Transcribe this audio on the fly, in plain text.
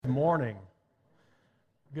morning.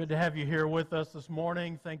 Good to have you here with us this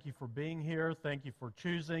morning. Thank you for being here. Thank you for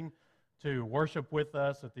choosing to worship with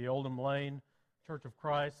us at the Oldham Lane Church of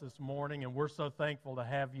Christ this morning. And we're so thankful to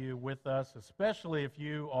have you with us, especially if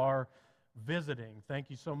you are visiting.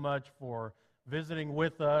 Thank you so much for visiting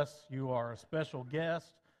with us. You are a special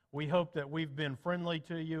guest. We hope that we've been friendly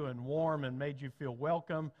to you and warm and made you feel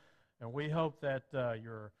welcome. And we hope that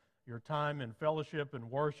your time in fellowship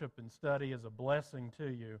and worship and study is a blessing to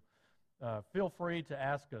you. Feel free to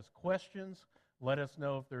ask us questions. Let us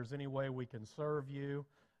know if there's any way we can serve you.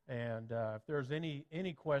 And if there's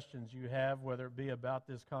any questions you have, whether it be about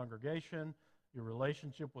this congregation, your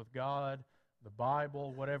relationship with God, the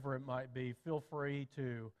Bible, whatever it might be, feel free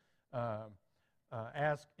to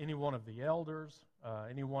ask any one of the elders,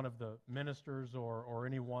 any one of the ministers, or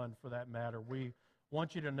anyone for that matter. We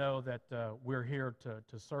want you to know that we're here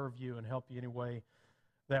to serve you and help you any way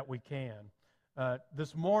that we can.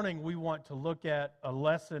 This morning we want to look at a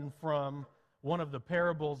lesson from one of the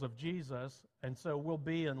parables of Jesus, and so we'll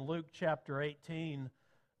be in Luke chapter 18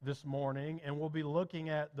 this morning, and we'll be looking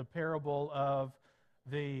at the parable of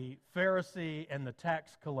the Pharisee and the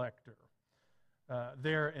tax collector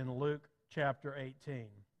there in Luke chapter 18.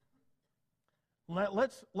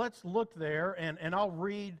 Let's look there, and I'll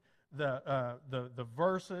read the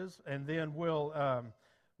verses, and then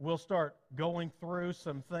we'll start going through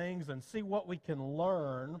some things and see what we can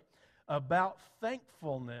learn about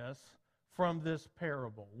thankfulness from this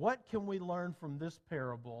parable. What can we learn from this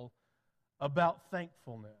parable about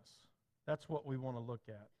thankfulness? That's what we want to look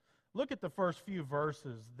at. Look at the first few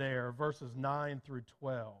verses there, verses 9 through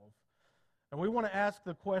 12. And we want to ask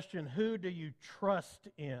the question, who do you trust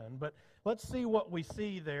in? But let's see what we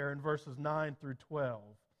see there in verses 9 through 12.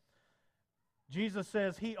 Jesus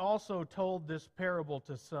says, he also told this parable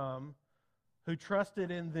to some who trusted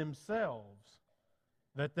in themselves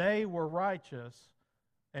that they were righteous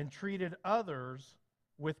and treated others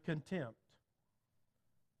with contempt.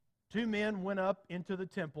 2 men went up into the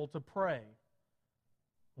temple to pray,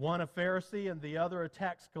 one a Pharisee and the other a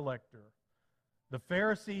tax collector. The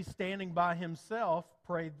Pharisee, standing by himself,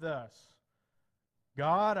 prayed thus,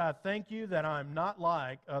 God, I thank you that I am not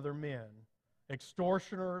like other men,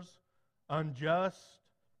 extortioners, unjust,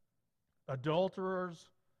 adulterers,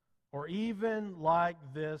 or even like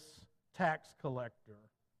this tax collector.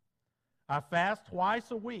 I fast twice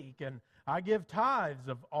a week, and I give tithes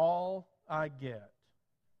of all I get.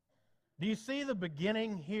 Do you see the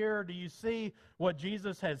beginning here? Do you see what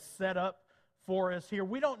Jesus has set up for us here?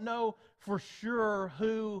 We don't know for sure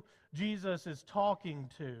who Jesus is talking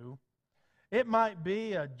to. It might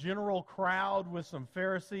be a general crowd with some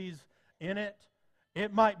Pharisees in it.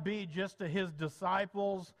 It might be just to his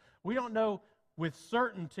disciples. We don't know with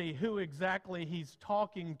certainty who exactly he's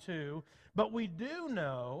talking to, but we do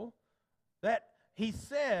know that he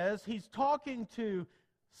says he's talking to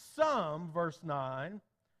some, verse 9,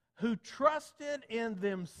 who trusted in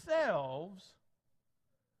themselves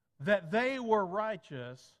that they were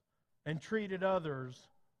righteous and treated others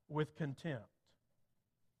with contempt.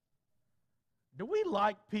 Do we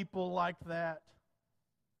like people like that?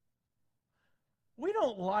 We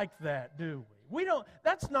don't like that, do we?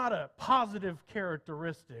 That's not a positive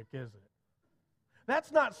characteristic, is it?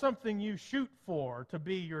 That's not something you shoot for to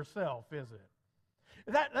be yourself, is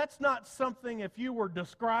it? That's not something, if you were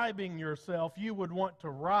describing yourself, you would want to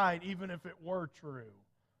write, even if it were true.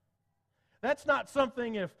 That's not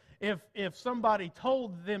something if somebody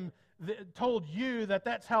told you that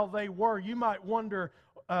that's how they were, you might wonder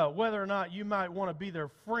whether or not you might want to be their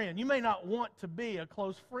friend. You may not want to be a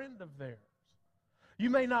close friend of theirs. You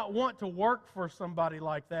may not want to work for somebody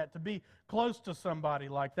like that, to be close to somebody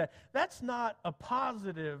like that. That's not a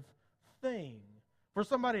positive thing for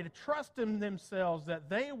somebody to trust in themselves that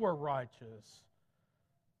they were righteous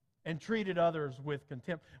and treated others with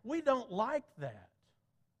contempt. We don't like that.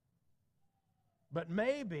 But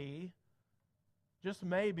maybe, just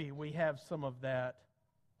maybe, we have some of that,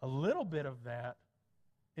 a little bit of that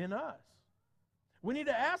in us. We need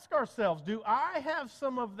to ask ourselves, do I have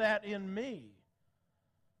some of that in me?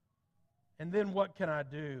 And then what can I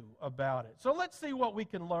do about it? So let's see what we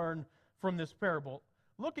can learn from this parable.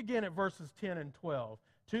 Look again at verses 10 and 12.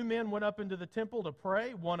 2 men went up into the temple to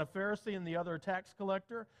pray, one a Pharisee and the other a tax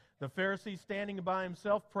collector. The Pharisee, standing by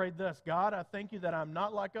himself, prayed thus, God, I thank you that I'm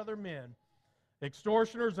not like other men,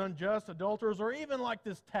 extortioners, unjust, adulterers, or even like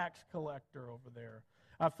this tax collector over there.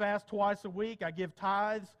 I fast twice a week. I give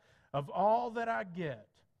tithes of all that I get.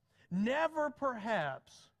 Never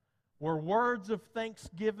perhaps were words of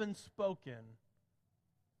thanksgiving spoken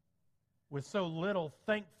with so little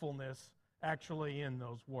thankfulness actually in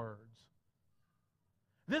those words.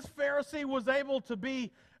 This Pharisee was able to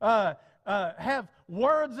have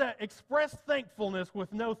words that express thankfulness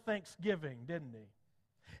with no thanksgiving, didn't he?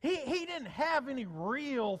 He didn't have any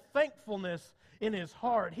real thankfulness in his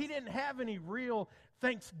heart. He didn't have any real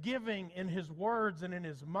thanksgiving in his words and in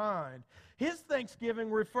his mind. His thanksgiving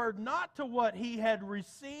referred not to what he had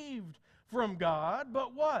received from God,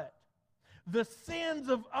 but what? The sins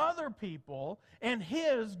of other people and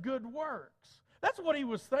his good works. That's what he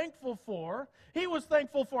was thankful for. He was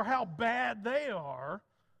thankful for how bad they are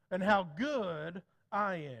and how good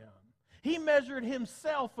I am. He measured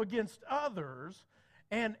himself against others,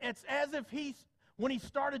 and it's as if when he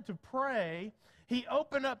started to pray, he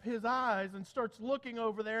opened up his eyes and starts looking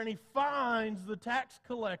over there, and he finds the tax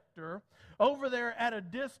collector over there at a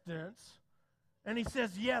distance, and he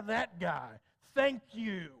says, yeah, that guy. Thank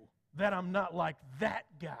you that I'm not like that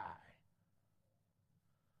guy.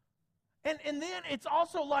 And then it's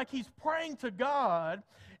also like he's praying to God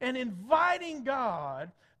and inviting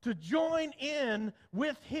God to join in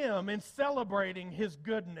with him in celebrating his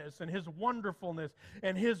goodness and his wonderfulness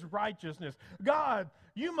and his righteousness. God,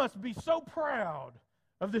 you must be so proud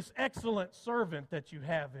of this excellent servant that you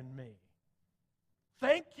have in me.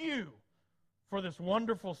 Thank you for this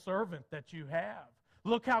wonderful servant that you have.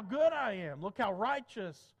 Look how good I am. Look how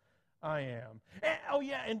righteous I am.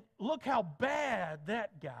 And look how bad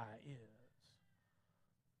that guy is.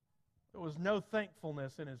 There was no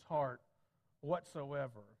thankfulness in his heart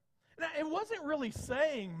whatsoever. Now, it wasn't really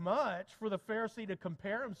saying much for the Pharisee to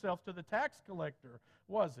compare himself to the tax collector,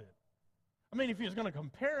 was it? I mean, if he was going to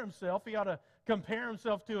compare himself, he ought to compare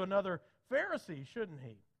himself to another Pharisee, shouldn't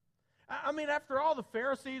he? I mean, after all, the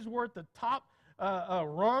Pharisees were at the top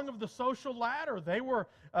rung of the social ladder. They were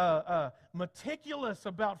meticulous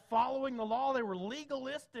about following the law. They were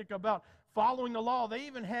legalistic about following the law.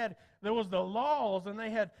 There was the laws, and they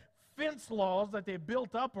had fence laws that they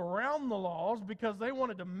built up around the laws because they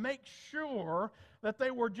wanted to make sure that they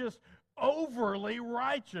were just overly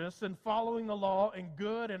righteous in following the law and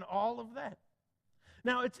good and all of that.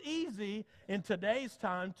 Now, it's easy in today's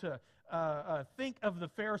time to think of the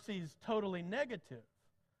Pharisees totally negative,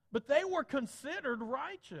 but they were considered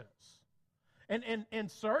righteous and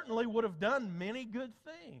certainly would have done many good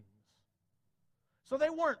things. So they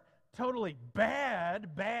weren't totally bad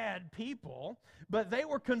people, but they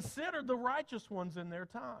were considered the righteous ones in their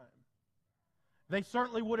time. They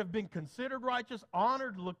certainly would have been considered righteous,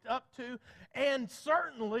 honored, looked up to, and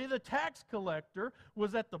certainly the tax collector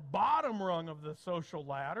was at the bottom rung of the social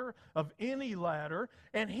ladder, of any ladder,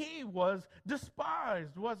 and he was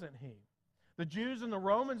despised, wasn't he? The Jews and the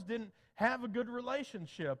Romans didn't have a good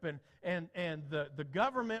relationship, and the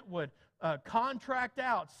government would subcontract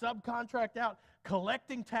out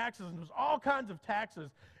collecting taxes, and there's all kinds of taxes,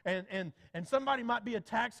 and somebody might be a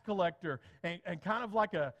tax collector and kind of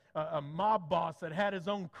like a mob boss that had his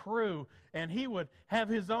own crew, and he would have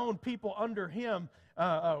his own people under him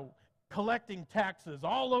collecting taxes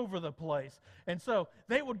all over the place. And so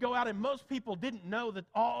they would go out, and most people didn't know that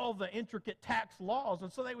all the intricate tax laws,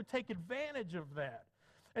 and so they would take advantage of that.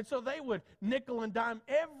 And so they would nickel and dime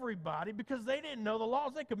everybody because they didn't know the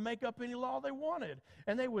laws. They could make up any law they wanted.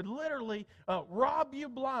 And they would literally rob you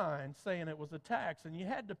blind saying it was a tax and you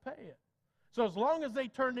had to pay it. So as long as they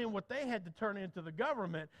turned in what they had to turn into the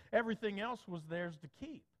government, everything else was theirs to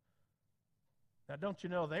keep. Now, don't you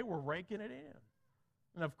know, they were raking it in.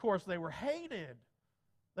 And of course, they were hated.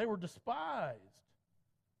 They were despised.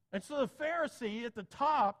 And so the Pharisee at the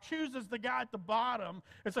top chooses the guy at the bottom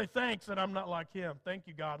and say, thanks that I'm not like him. Thank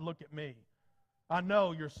you, God. Look at me. I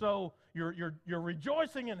know you're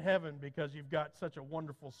rejoicing in heaven because you've got such a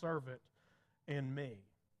wonderful servant in me.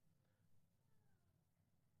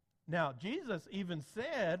 Now, Jesus even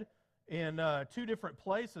said in two different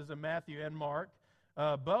places in Matthew and Mark,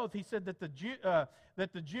 both, he said that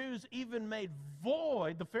the Jews even made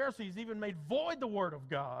void, the Pharisees even made void the word of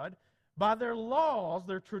God by their laws,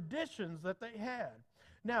 their traditions that they had.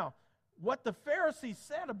 Now, what the Pharisee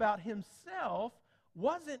said about himself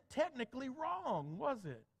wasn't technically wrong, was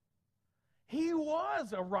it? He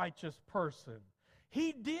was a righteous person.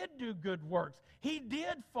 He did do good works. He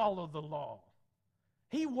did follow the law.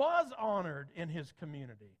 He was honored in his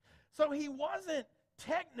community. So he wasn't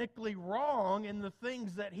technically wrong in the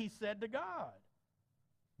things that he said to God.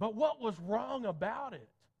 But what was wrong about it?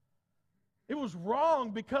 It was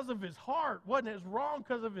wrong because of his heart, wasn't it? It was wrong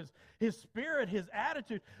because of his spirit, his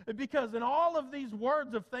attitude. Because in all of these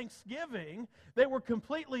words of thanksgiving, they were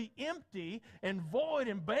completely empty and void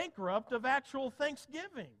and bankrupt of actual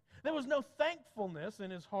thanksgiving. There was no thankfulness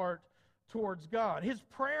in his heart towards God. His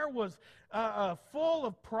prayer was full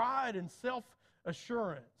of pride and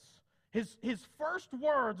self-assurance. His first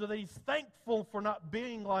words are that he's thankful for not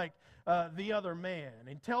being like the other man.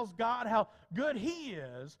 He tells God how good he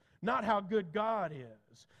is, not how good God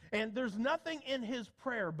is. And there's nothing in his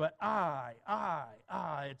prayer but I.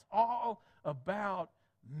 It's all about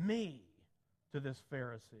me to this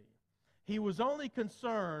Pharisee. He was only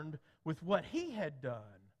concerned with what he had done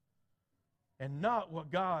and not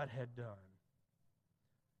what God had done.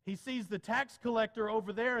 He sees the tax collector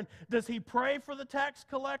over there, and does he pray for the tax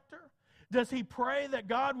collector? Does he pray that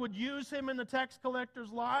God would use him in the tax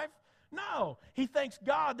collector's life? No. He thanks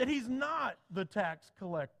God that he's not the tax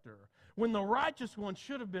collector, when the righteous one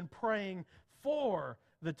should have been praying for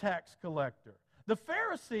the tax collector. The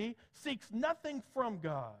Pharisee seeks nothing from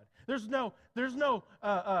God. There's no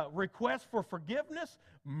request for forgiveness,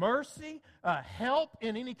 mercy, help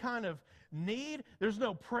in any kind of need. There's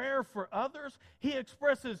no prayer for others. He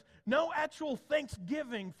expresses no actual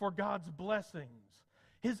thanksgiving for God's blessings.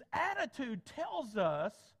 His attitude tells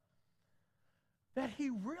us that he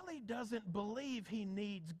really doesn't believe he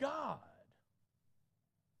needs God.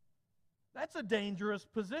 That's a dangerous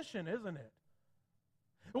position, isn't it?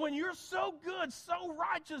 When you're so good, so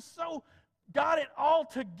righteous, so got it all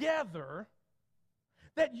together,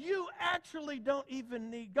 that you actually don't even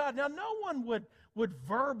need God. Now, no one would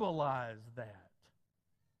verbalize that.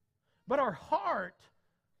 But our heart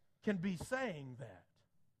can be saying that.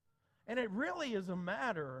 And it really is a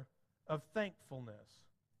matter of thankfulness.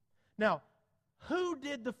 Now, who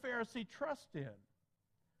did the Pharisee trust in?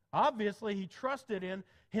 Obviously, he trusted in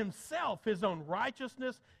himself, his own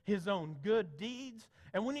righteousness, his own good deeds.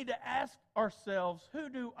 And we need to ask ourselves, who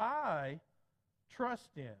do I trust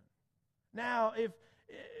in? Now,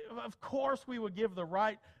 of course we would give the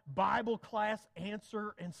right Bible class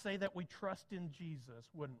answer and say that we trust in Jesus,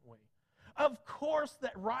 wouldn't we? Of course,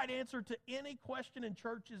 that right answer to any question in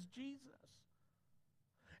church is Jesus.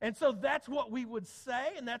 And so that's what we would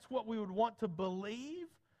say, and that's what we would want to believe.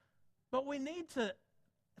 But we need to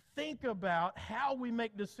think about how we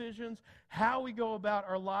make decisions, how we go about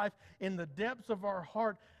our life in the depths of our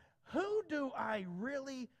heart. Who do I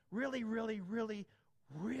really, really, really, really,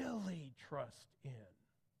 really trust in?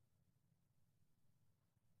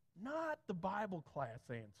 Not the Bible class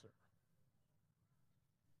answer.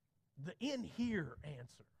 The in here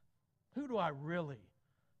answer. Who do I really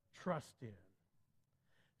trust in?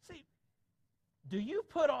 See, do you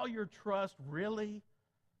put all your trust really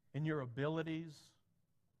in your abilities,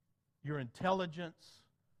 your intelligence,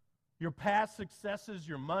 your past successes,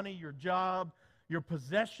 your money, your job, your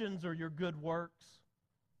possessions, or your good works?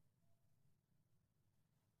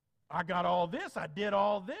 I got all this. I did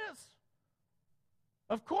all this.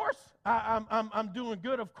 Of course, I'm doing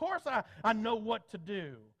good. Of course, I know what to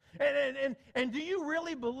do. And do you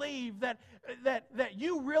really believe that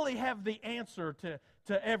you really have the answer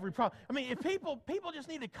to every problem? I mean, if people just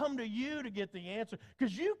need to come to you to get the answer,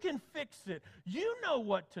 because you can fix it. You know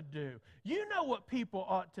what to do. You know what people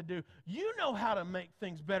ought to do. You know how to make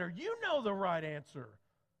things better. You know the right answer.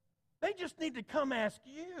 They just need to come ask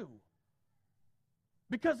you.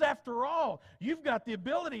 Because after all, you've got the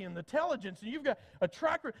ability and the intelligence, and you've got a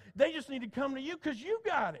track record. They just need to come to you because you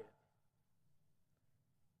got it.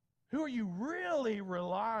 Who are you really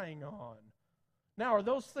relying on? Now, are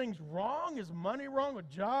those things wrong? Is money wrong? A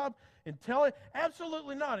job? Intelligence?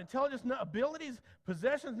 Absolutely not. Intelligence, no, abilities,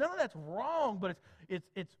 possessions, none of that's wrong. But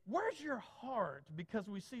it's where's your heart? Because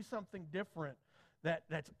we see something different that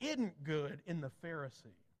isn't good in the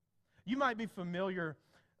Pharisee. You might be familiar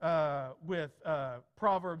with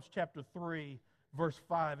Proverbs chapter 3, verse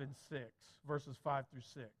 5 and 6, verses 5 through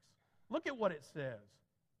 6. Look at what it says.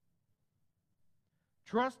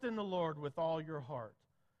 Trust in the Lord with all your heart,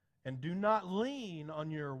 and do not lean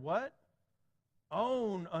on your what?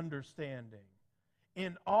 Own understanding.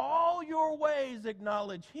 In all your ways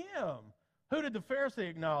acknowledge Him. Who did the Pharisee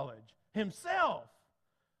acknowledge? Himself.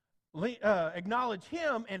 Acknowledge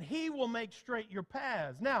Him, and He will make straight your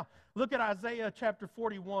paths. Now, look at Isaiah chapter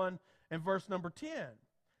 41 and verse number 10.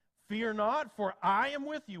 Fear not, for I am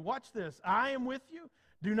with you. Watch this. I am with you.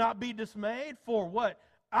 Do not be dismayed, for what?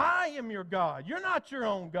 I am your God. You're not your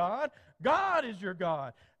own God. God is your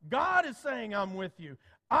God. God is saying, I'm with you.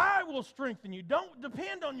 I will strengthen you. Don't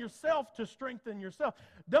depend on yourself to strengthen yourself.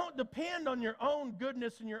 Don't depend on your own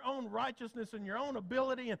goodness and your own righteousness and your own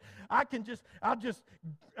ability. And I'll just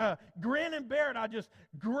grin and bear it. I'll just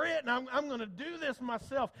grit, and I'm going to do this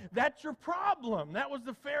myself. That's your problem. That was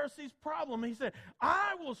the Pharisee's problem. He said,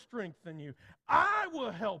 I will strengthen you. I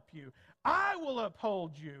will help you. I will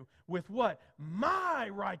uphold you with what? My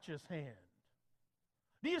righteous hand.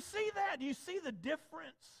 Do you see that? Do you see the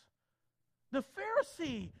difference? The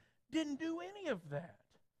Pharisee didn't do any of that.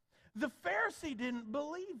 The Pharisee didn't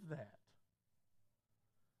believe that.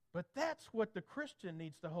 But that's what the Christian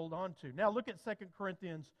needs to hold on to. Now look at 2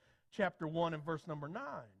 Corinthians chapter 1 and verse number 9.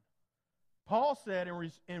 Paul said,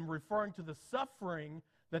 in referring to the suffering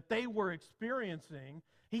that they were experiencing,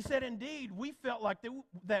 he said, indeed, we felt like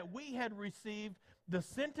that we had received the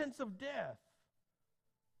sentence of death.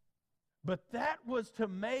 But that was to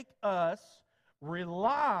make us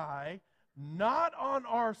rely not on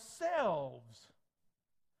ourselves,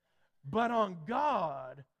 but on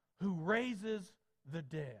God who raises the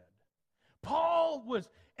dead. Paul was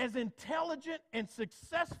as intelligent and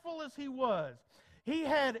successful as he was. He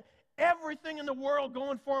had everything in the world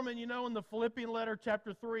going for him. And you know, in the Philippian letter,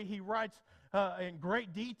 chapter 3, he writes in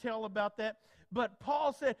great detail about that. But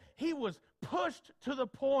Paul said he was pushed to the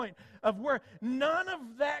point of where none of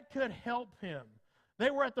that could help him. They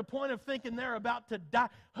were at the point of thinking they're about to die.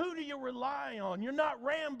 Who do you rely on? You're not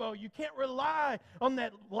Rambo. You can't rely on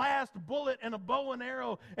that last bullet and a bow and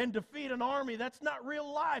arrow and defeat an army. That's not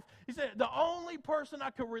real life. He said, the only person I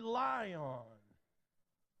could rely on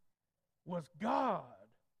was God.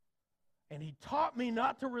 And he taught me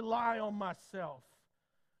not to rely on myself,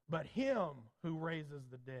 but him who raises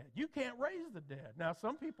the dead. You can't raise the dead. Now,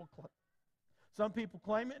 some people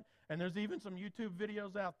claim it, and there's even some YouTube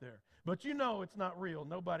videos out there. But you know it's not real.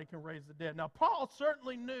 Nobody can raise the dead. Now, Paul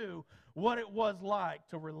certainly knew what it was like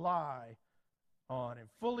to rely on and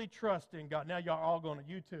fully trust in God. Now, y'all all going to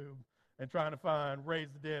YouTube and trying to find raise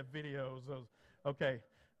the dead videos. Okay.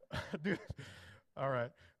 Dude. All right.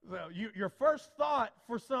 So your first thought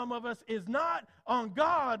for some of us is not on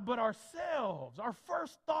God, but ourselves. Our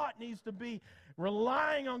first thought needs to be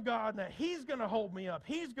relying on God that He's going to hold me up.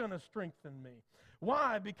 He's going to strengthen me.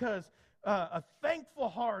 Why? Because a thankful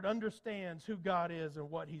heart understands who God is and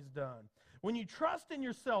what He's done. When you trust in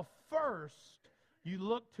yourself first, you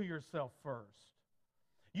look to yourself first.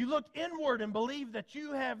 You look inward and believe that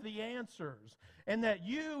you have the answers and that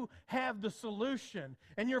you have the solution.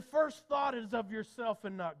 And your first thought is of yourself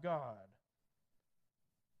and not God.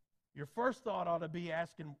 Your first thought ought to be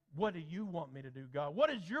asking, what do you want me to do, God? What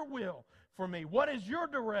is your will for me? What is your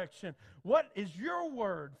direction? What is your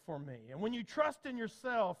word for me? And when you trust in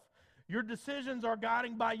yourself, your decisions are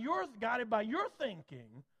guided by your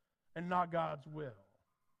thinking and not God's will.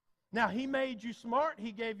 Now, He made you smart.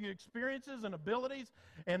 He gave you experiences and abilities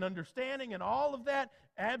and understanding and all of that.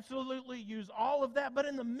 Absolutely use all of that. But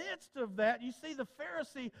in the midst of that, you see, the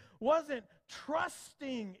Pharisee wasn't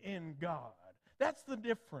trusting in God. That's the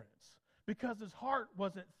difference. Because his heart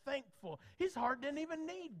wasn't thankful. His heart didn't even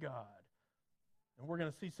need God. And we're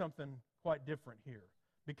going to see something quite different here.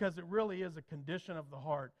 Because it really is a condition of the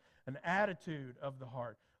heart, an attitude of the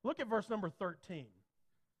heart. Look at verse number 13.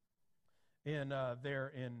 In our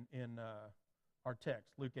text,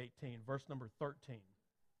 Luke 18, verse number 13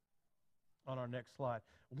 on our next slide.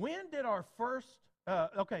 When did our first, there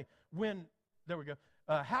we go.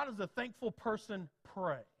 How does a thankful person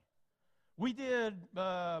pray? We did,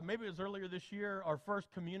 maybe it was earlier this year, our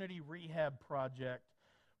first community rehab project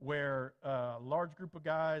where a large group of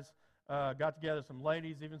guys got together, some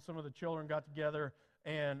ladies, even some of the children got together,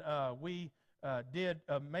 and we did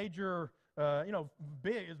a major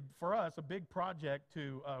big, for us, a big project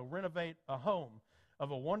to renovate a home of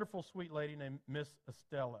a wonderful, sweet lady named Miss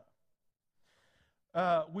Estella.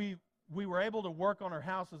 We were able to work on her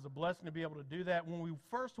house as a blessing to be able to do that. When we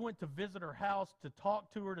first went to visit her house, to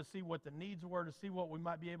talk to her, to see what the needs were, to see what we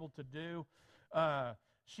might be able to do,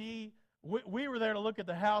 we were there to look at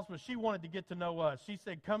the house, but she wanted to get to know us. She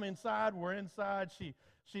said, come inside. We're inside.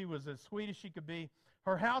 She was as sweet as she could be.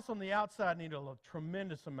 Her house on the outside needed a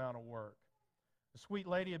tremendous amount of work. The sweet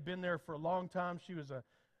lady had been there for a long time. She was an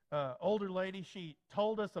older lady. She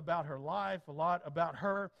told us about her life, a lot about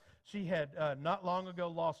her. She had not long ago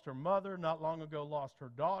lost her mother, not long ago lost her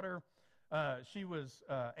daughter. She was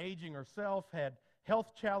aging herself, had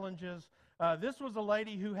health challenges. This was a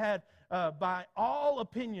lady who had, by all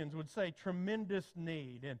opinions, would say tremendous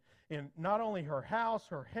need in not only her house,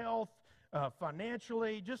 her health,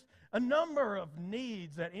 financially, just a number of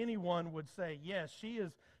needs that anyone would say, yes,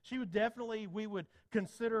 she would definitely, we would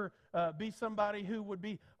consider be somebody who would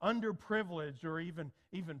be underprivileged or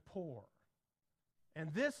even poor.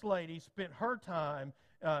 And this lady spent her time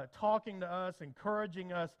talking to us,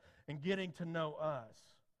 encouraging us, and getting to know us.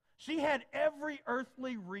 She had every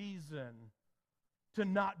earthly reason to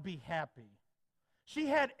not be happy. She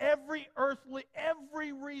had every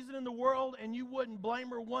reason in the world, and you wouldn't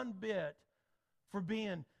blame her one bit for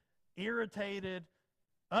being irritated,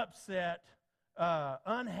 upset,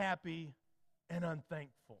 unhappy, and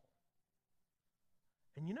unthankful.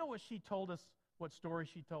 And you know what she told us, what story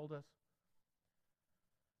she told us?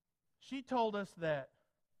 she told us that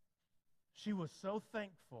she was so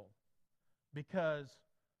thankful because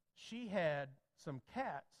she had some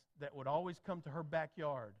cats that would always come to her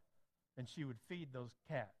backyard, and she would feed those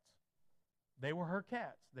cats. They were her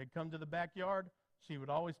cats. They'd come to the backyard. She would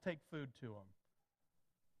always take food to them.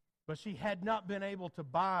 But she had not been able to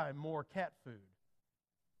buy more cat food.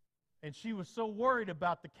 And she was so worried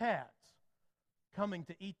about the cats coming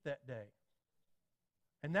to eat that day.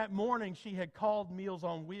 And that morning she had called Meals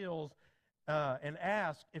on Wheels and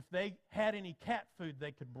asked if they had any cat food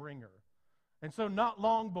they could bring her. And so not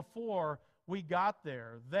long before we got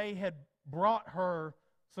there, they had brought her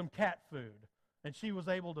some cat food, and she was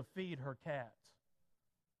able to feed her cats.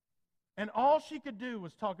 And all she could do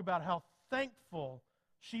was talk about how thankful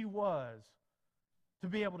she was to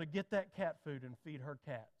be able to get that cat food and feed her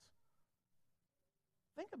cats.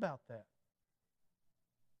 Think about that.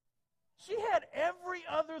 She had every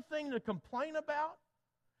other thing to complain about,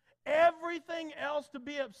 everything else to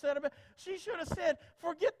be upset about. She should have said,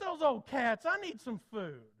 forget those old cats. I need some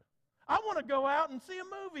food. I want to go out and see a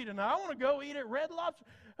movie tonight. I want to go eat at Red Lobster.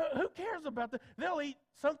 Who cares about that? They'll eat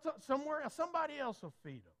somewhere else. Somebody else will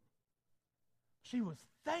feed them. She was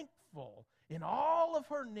thankful in all of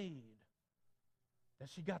her need that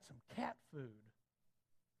she got some cat food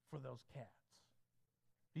for those cats.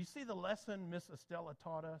 Do you see the lesson Miss Estella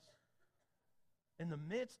taught us? In the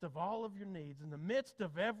midst of all of your needs, in the midst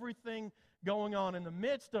of everything going on, in the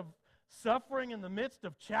midst of suffering, in the midst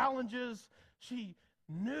of challenges, she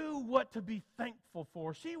knew what to be thankful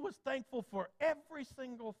for. She was thankful for every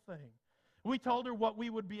single thing. We told her what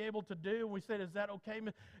we would be able to do. We said, is that okay,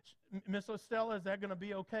 Miss Estella? Is that going to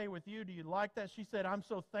be okay with you? Do you like that? She said, I'm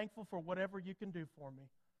so thankful for whatever you can do for me.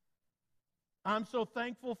 I'm so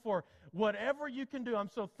thankful for whatever you can do. I'm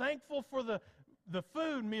so thankful for the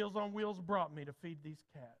food Meals on Wheels brought me to feed these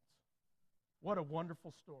cats. What a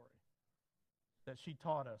wonderful story that she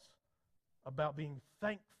taught us about being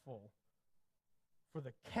thankful for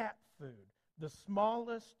the cat food, the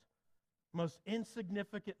smallest, most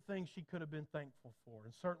insignificant thing she could have been thankful for.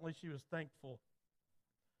 And certainly she was thankful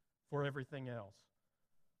for everything else.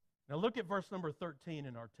 Now look at verse number 13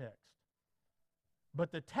 in our text.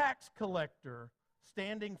 But the tax collector,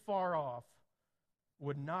 standing far off,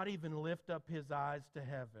 would not even lift up his eyes to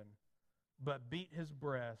heaven, but beat his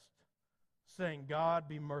breast, saying, God,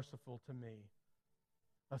 be merciful to me,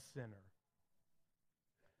 a sinner.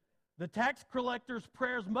 The tax collector's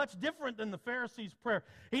prayer is much different than the Pharisee's prayer.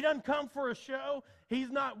 He doesn't come for a show. He's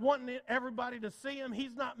not wanting everybody to see him.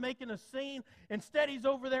 He's not making a scene. Instead, he's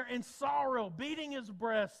over there in sorrow, beating his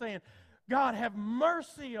breast, saying, God, have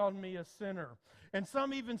mercy on me, a sinner. And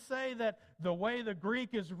some even say that the way the Greek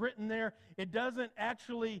is written there, it doesn't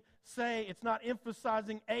actually say, it's not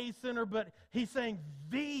emphasizing a sinner, but he's saying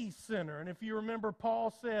the sinner. And if you remember,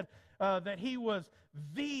 Paul said that he was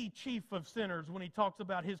the chief of sinners when he talks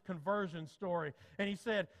about his conversion story. And he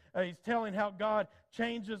said, he's telling how God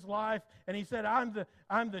changed his life. And he said, I'm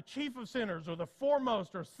the chief of sinners, or the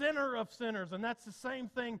foremost, or sinner of sinners. And that's the same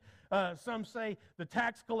thing some say the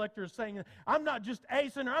tax collector is saying. I'm not just a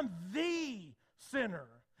sinner, I'm the sinner.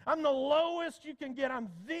 I'm the lowest you can get. I'm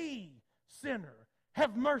the sinner.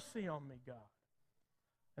 Have mercy on me, God.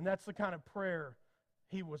 And that's the kind of prayer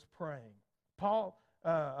he was praying. Paul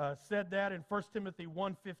said that in 1 Timothy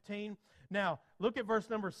 1:15. Now, look at verse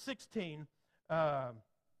number 16 of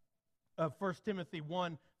 1 Timothy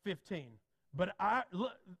 1:15. But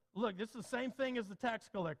look, this is the same thing as the tax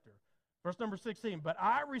collector. Verse number 16. But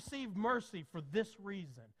I received mercy for this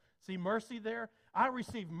reason. See mercy there? I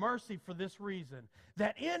received mercy for this reason,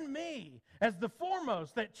 that in me, as the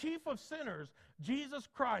foremost, that chief of sinners, Jesus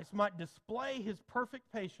Christ might display his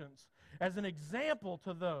perfect patience as an example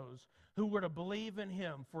to those who were to believe in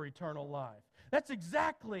him for eternal life. That's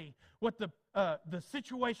exactly what the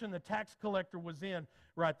situation the tax collector was in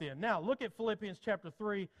right then. Now, look at Philippians chapter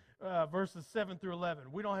 3, verses 7 through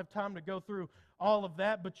 11. We don't have time to go through all of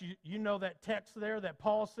that, but you know that text there that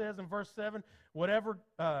Paul says in verse 7, whatever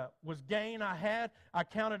was gain I had, I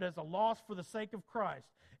counted as a loss for the sake of Christ.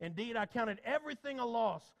 Indeed, I counted everything a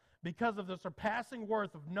loss because of the surpassing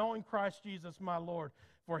worth of knowing Christ Jesus my Lord.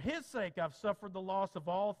 For his sake I've suffered the loss of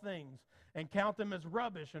all things and count them as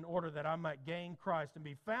rubbish in order that I might gain Christ and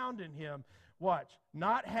be found in him. Watch,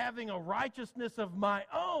 not having a righteousness of my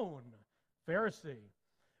own, Pharisee,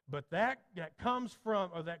 but that comes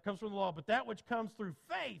from the law, but that which comes through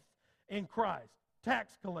faith in Christ,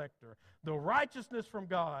 tax collector, the righteousness from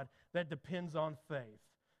God that depends on faith.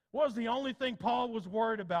 What was the only thing Paul was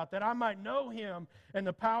worried about? That I might know him and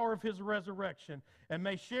the power of his resurrection and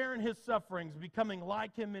may share in his sufferings, becoming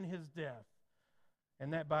like him in his death.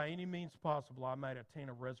 and that by any means possible I might attain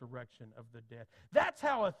a resurrection of the dead. That's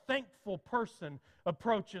how a thankful person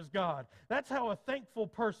approaches God. That's how a thankful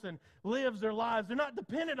person lives their lives. They're not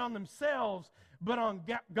dependent on themselves, but on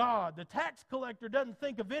God. The tax collector doesn't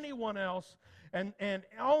think of anyone else and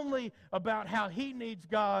only about how he needs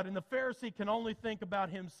God, and the Pharisee can only think about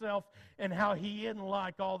himself and how he isn't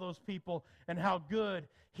like all those people and how good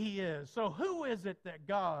he is. So who is it that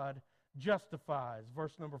God justifies?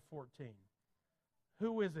 Verse number 14.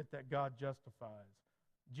 Who is it that God justifies?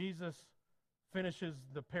 Jesus finishes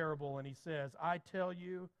the parable and he says, I tell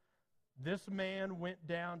you, this man went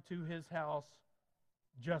down to his house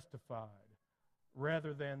justified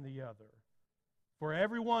rather than the other. For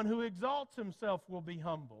everyone who exalts himself will be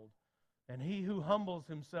humbled, and he who humbles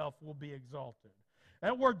himself will be exalted.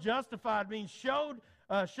 That word justified means shown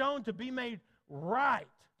to be made right,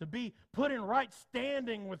 to be put in right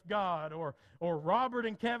standing with God, or Robert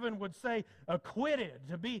and Kevin would say acquitted,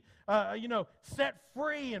 to be set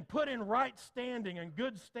free and put in right standing and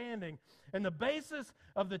good standing. And the basis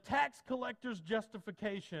of the tax collector's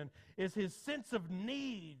justification is his sense of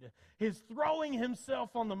need, his throwing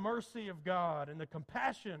himself on the mercy of God and the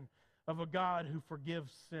compassion of a God who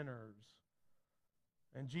forgives sinners.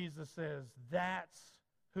 And Jesus says, that's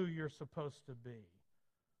who you're supposed to be.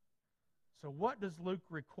 So what does Luke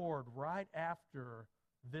record right after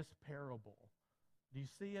this parable? Do you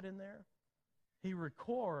see it in there? He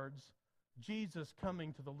records Jesus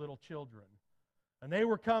coming to the little children. And they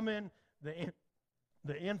were coming,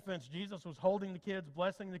 the infants. Jesus was holding the kids,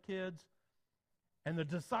 blessing the kids. And the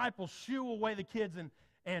disciples shoo away the kids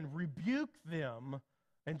and rebuke them.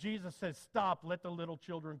 And Jesus says, stop, let the little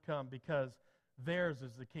children come, because theirs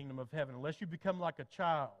is the kingdom of heaven. Unless you become like a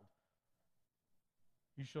child,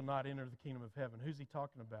 you shall not enter the kingdom of heaven. Who's he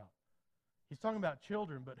talking about? He's talking about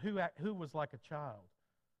children, but who was like a child?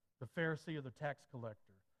 The Pharisee or the tax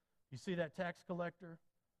collector? You see that tax collector?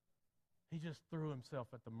 He just threw himself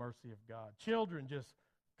at the mercy of God. Children just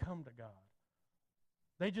come to God.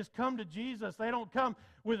 They just come to Jesus. They don't come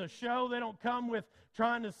with a show. They don't come with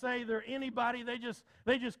trying to say they're anybody. They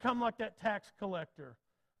just come like that tax collector.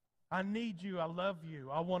 I need you. I love you.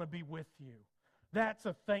 I want to be with you. That's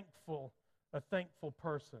a thankful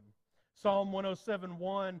person. Psalm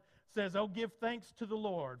 107:1 says, "Oh, give thanks to the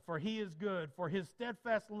Lord, for he is good, for his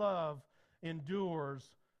steadfast love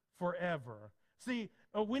endures forever." See,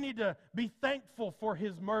 we need to be thankful for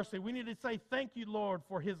his mercy. We need to say, thank you, Lord,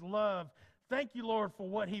 for his love. Thank you, Lord, for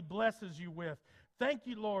what he blesses you with. Thank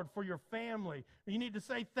you, Lord, for your family. You need to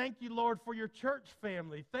say, thank you, Lord, for your church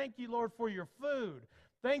family. Thank you, Lord, for your food.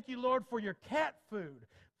 Thank you, Lord, for your cat food.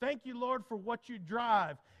 Thank you, Lord, for what you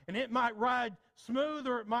drive. And it might ride smooth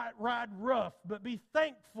or it might ride rough, but be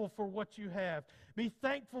thankful for what you have. Be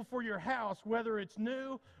thankful for your house, whether it's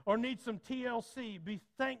new or needs some TLC. Be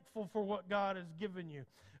thankful for what God has given you.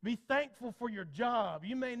 Be thankful for your job.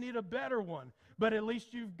 You may need a better one, but at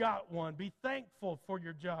least you've got one. Be thankful for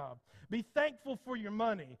your job. Be thankful for your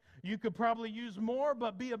money. You could probably use more,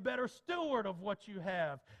 but be a better steward of what you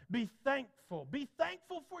have. Be thankful. Be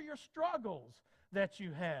thankful for your struggles that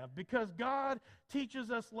you have, because God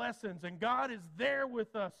teaches us lessons, and God is there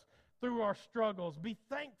with us through our struggles. Be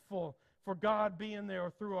thankful for God being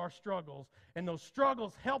there through our struggles, and those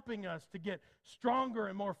struggles helping us to get stronger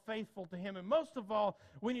and more faithful to Him. And most of all,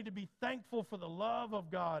 we need to be thankful for the love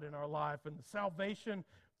of God in our life and the salvation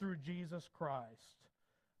through Jesus Christ.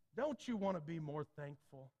 Don't you want to be more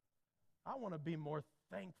thankful? I want to be more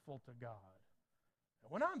thankful to God.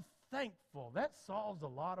 And when I'm thankful, that solves a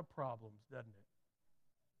lot of problems, doesn't it?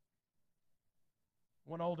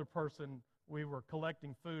 One older person, we were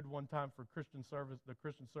collecting food one time for Christian Service, the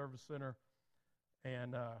Christian Service Center,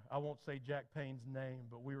 and I won't say Jack Payne's name,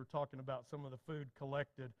 but we were talking about some of the food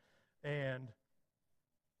collected, and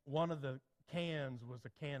one of the cans was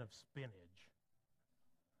a can of spinach.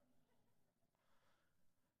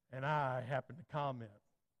 And I happened to comment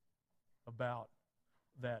about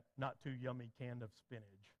that not too yummy can of spinach.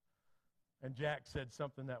 And Jack said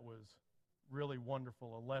something that was really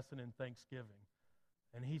wonderful, a lesson in Thanksgiving.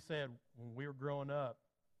 And he said, when we were growing up,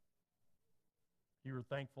 you were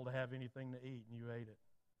thankful to have anything to eat, and you ate it.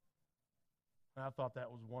 And I thought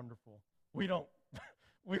that was wonderful. We don't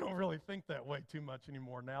really think that way too much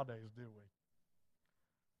anymore nowadays, do we?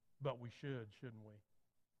 But we should, shouldn't we?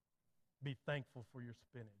 Be thankful for your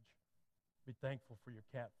spinach. Be thankful for your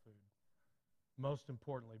cat food. Most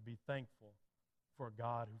importantly, be thankful for a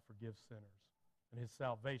God who forgives sinners and His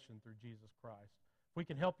salvation through Jesus Christ. If we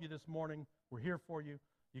can help you this morning, we're here for you.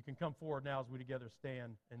 You can come forward now as we together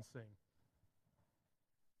stand and sing.